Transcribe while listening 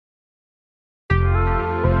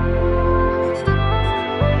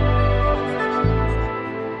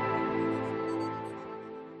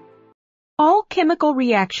chemical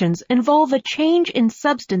reactions involve a change in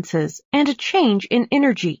substances and a change in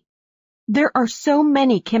energy. There are so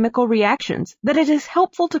many chemical reactions that it is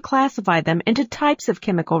helpful to classify them into types of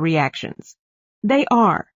chemical reactions. They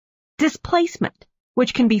are displacement,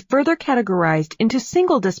 which can be further categorized into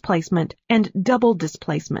single displacement and double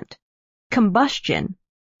displacement, combustion,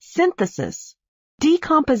 synthesis,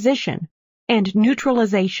 decomposition, and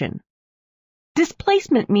neutralization.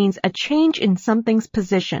 Displacement means a change in something's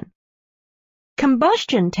position.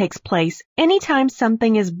 Combustion takes place anytime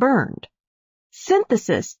something is burned.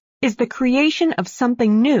 Synthesis is the creation of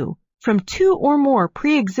something new from two or more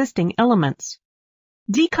pre-existing elements.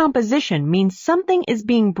 Decomposition means something is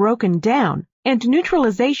being broken down, and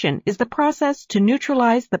neutralization is the process to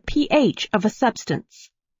neutralize the pH of a substance.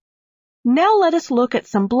 Now let us look at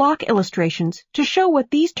some block illustrations to show what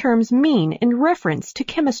these terms mean in reference to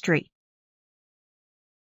chemistry.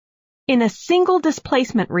 In a single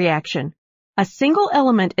displacement reaction, a single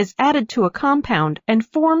element is added to a compound and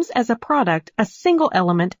forms as a product a single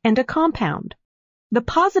element and a compound. The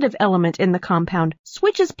positive element in the compound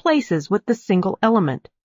switches places with the single element.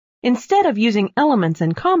 Instead of using elements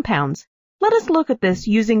and compounds, let us look at this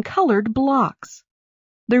using colored blocks.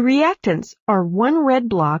 The reactants are one red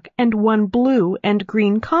block and one blue and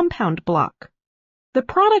green compound block. The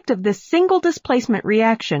product of this single displacement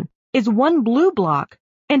reaction is one blue block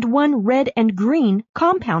and one red and green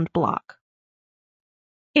compound block.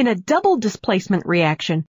 In a double displacement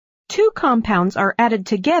reaction, two compounds are added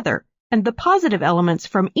together and the positive elements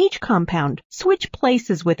from each compound switch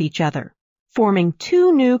places with each other, forming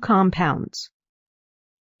two new compounds.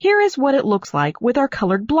 Here is what it looks like with our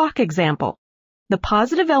colored block example. The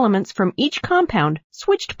positive elements from each compound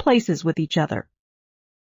switched places with each other.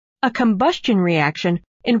 A combustion reaction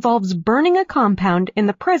involves burning a compound in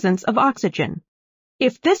the presence of oxygen.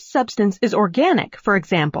 If this substance is organic, for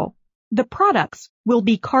example, the products will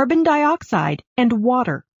be carbon dioxide and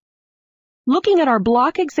water. Looking at our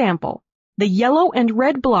block example, the yellow and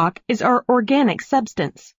red block is our organic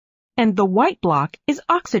substance, and the white block is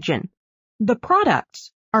oxygen. The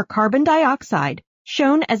products are carbon dioxide,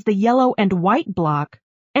 shown as the yellow and white block,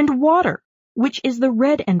 and water, which is the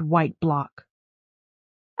red and white block.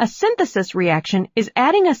 A synthesis reaction is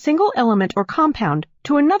adding a single element or compound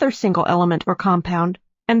to another single element or compound,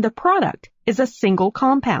 and the product is a single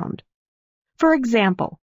compound. For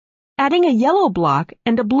example, adding a yellow block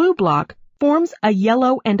and a blue block forms a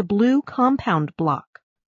yellow and blue compound block.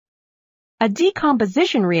 A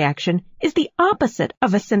decomposition reaction is the opposite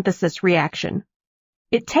of a synthesis reaction.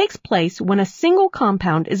 It takes place when a single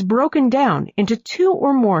compound is broken down into two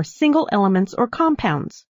or more single elements or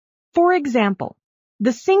compounds. For example,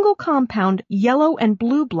 the single compound yellow and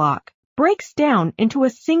blue block breaks down into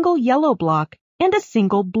a single yellow block and a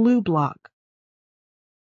single blue block.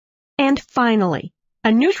 And finally,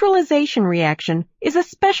 a neutralization reaction is a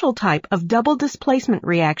special type of double displacement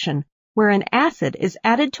reaction where an acid is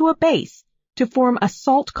added to a base to form a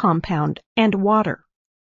salt compound and water.